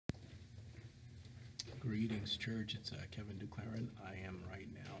Greetings, church. It's Kevin Duclairon. I am right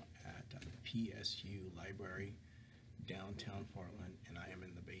now at PSU Library, downtown Portland, and I am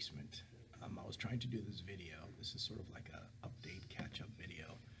in the basement. I was trying to do this video. This is sort of like a update, catch-up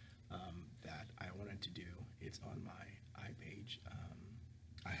video that I wanted to do. It's on my iPage.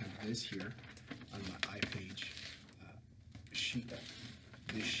 I have this here on my iPage sheet.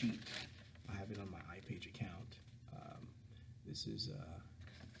 This sheet, I have it on my iPage account.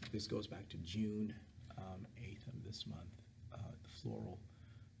 This goes back to June 8th of this month, the floral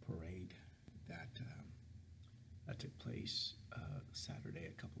parade that took place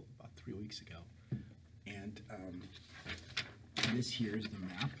Saturday, about 3 weeks ago. And this here is the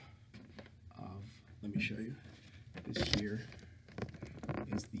map of, let me show you. This here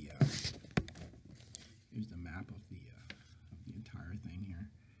is here's the map of the entire thing here.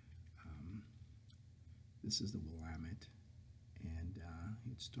 This is the Willamette, and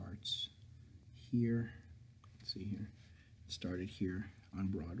it starts here. See here, it started here on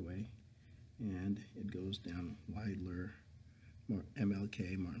Broadway, and it goes down Weidler,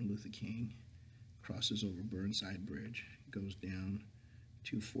 MLK, Martin Luther King, crosses over Burnside Bridge, goes down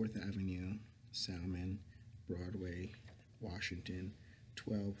to 4th Avenue, Salmon, Broadway, Washington,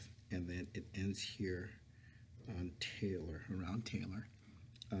 12th, and then it ends here on Taylor, around Taylor.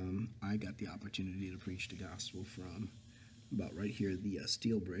 I got the opportunity to preach the gospel from about right here, the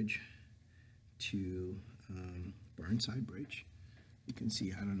Steel Bridge, to Burnside Bridge. You can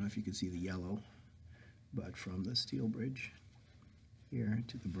see, I don't know if you can see the yellow, but from the Steel Bridge here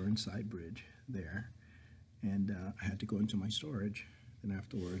to the Burnside Bridge there. And I had to go into my storage. Then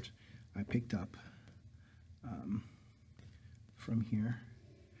afterwards, I picked up from here,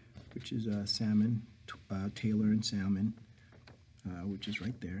 which is Salmon, Taylor and Salmon, which is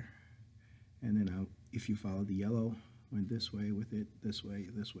right there. And then if you follow the yellow, went this way with it, this way,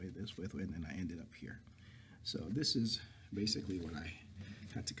 this way, this way, and then I ended up here. So this is basically what I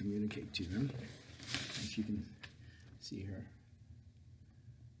had to communicate to them. If you can see here,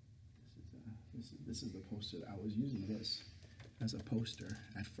 this is the poster. I was using this as a poster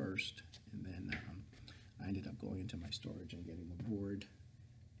at first, and then I ended up going into my storage and getting the board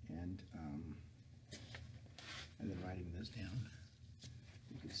and then writing this down.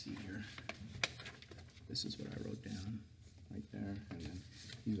 You can see here, this is what I wrote down right there, and then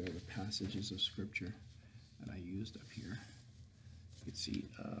these are the passages of scripture that I used up here. You can see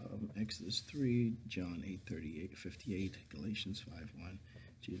Exodus 3, John 8:38, 58, Galatians 5:1.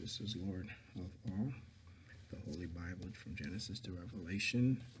 Jesus is Lord of all. The Holy Bible from Genesis to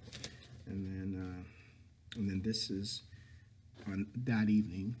Revelation, and then this is on that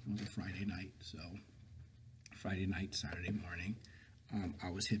evening. It was a Friday night, so Friday night, Saturday morning, I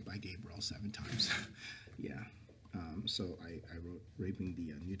was hit by Gabriel 7 times. Yeah. So I wrote, raping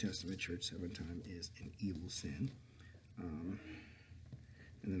the New Testament church 7 times is an evil sin. And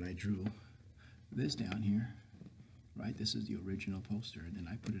then I drew this down here, right? This is the original poster, and then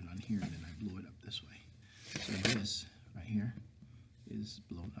I put it on here, and then I blew it up this way. So this right here is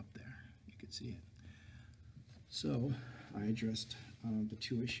blown up there. You can see it. So I addressed the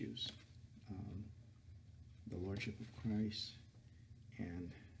 2 issues, the Lordship of Christ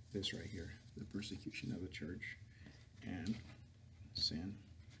and this right here, the persecution of the church and sin,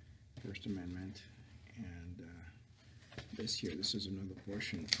 First Amendment, and this here, this is another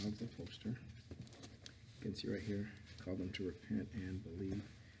portion of the poster. You can see right here, call them to repent and believe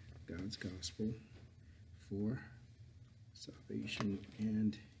God's gospel for salvation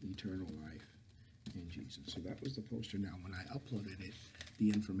and eternal life in Jesus. So that was the poster. Now, when I uploaded it, the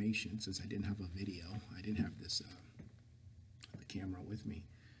information, since I didn't have a video, I didn't have this the camera with me.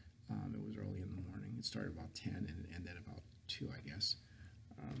 It was early in the morning. It started about 10 and it ended about 2, I guess.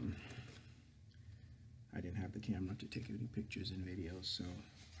 I didn't have the camera to take any pictures and videos, so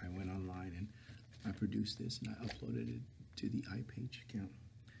I went online and I produced this and I uploaded it to the iPage account.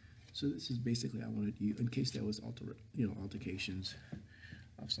 So this is basically, I wanted you, in case there was altercations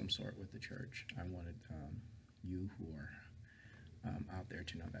of some sort with the church, I wanted you who are out there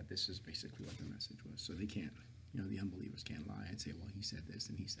to know that this is basically what the message was. So they can't, the unbelievers can't lie and say, well, he said this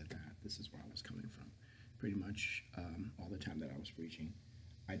and he said that. This is where I was coming from. Pretty much all the time that I was preaching,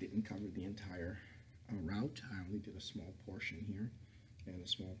 I didn't cover the entire route. I only did a small portion here and a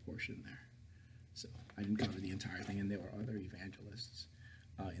small portion there. So I didn't cover the entire thing, and there were other evangelists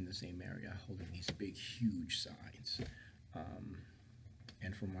in the same area holding these big, huge signs.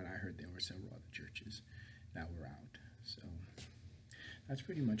 And from what I heard, there were several other churches that were out. So that's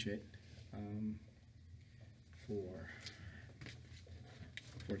pretty much it for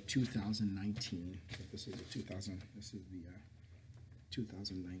 2019. This is the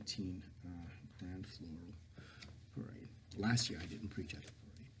 2019 Grand Floral Parade. Last year I didn't preach at the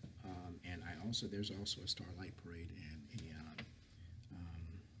parade, and there's also a Starlight Parade and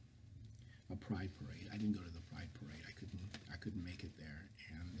a Pride Parade. I didn't go to the Pride Parade. I couldn't make it there,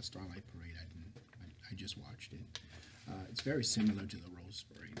 and the Starlight Parade I just watched it. It's very similar to the Rose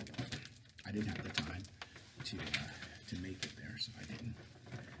Parade. I didn't have the time to make it there, so I didn't.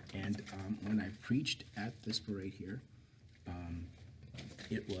 And when I preached at this parade here,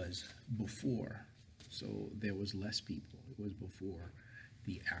 it was before, so there was less people. It was before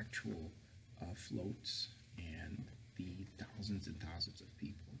the actual floats and the thousands and thousands of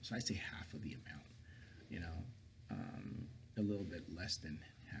people. So I say half of the amount, you know, a little bit less than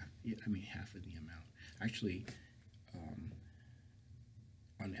half. I mean, half of the amount. Actually,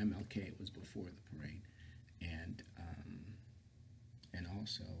 on MLK it was before the parade, and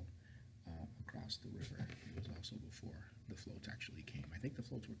also across the river it was also before the floats actually came. I think the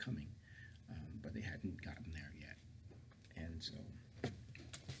floats were coming, but they hadn't gotten there yet, and so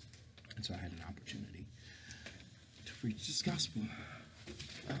I had an opportunity to preach this gospel.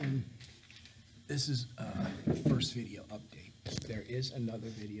 This is the first video update. There is another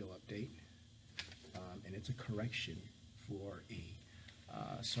video update, and it's a correction for a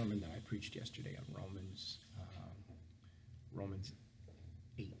sermon that I preached yesterday on Romans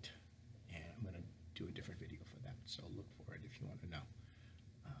 8, and I'm going to do a different video for that, so look for it if you want to know.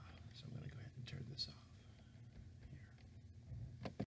 So I'm going to go ahead and turn this off.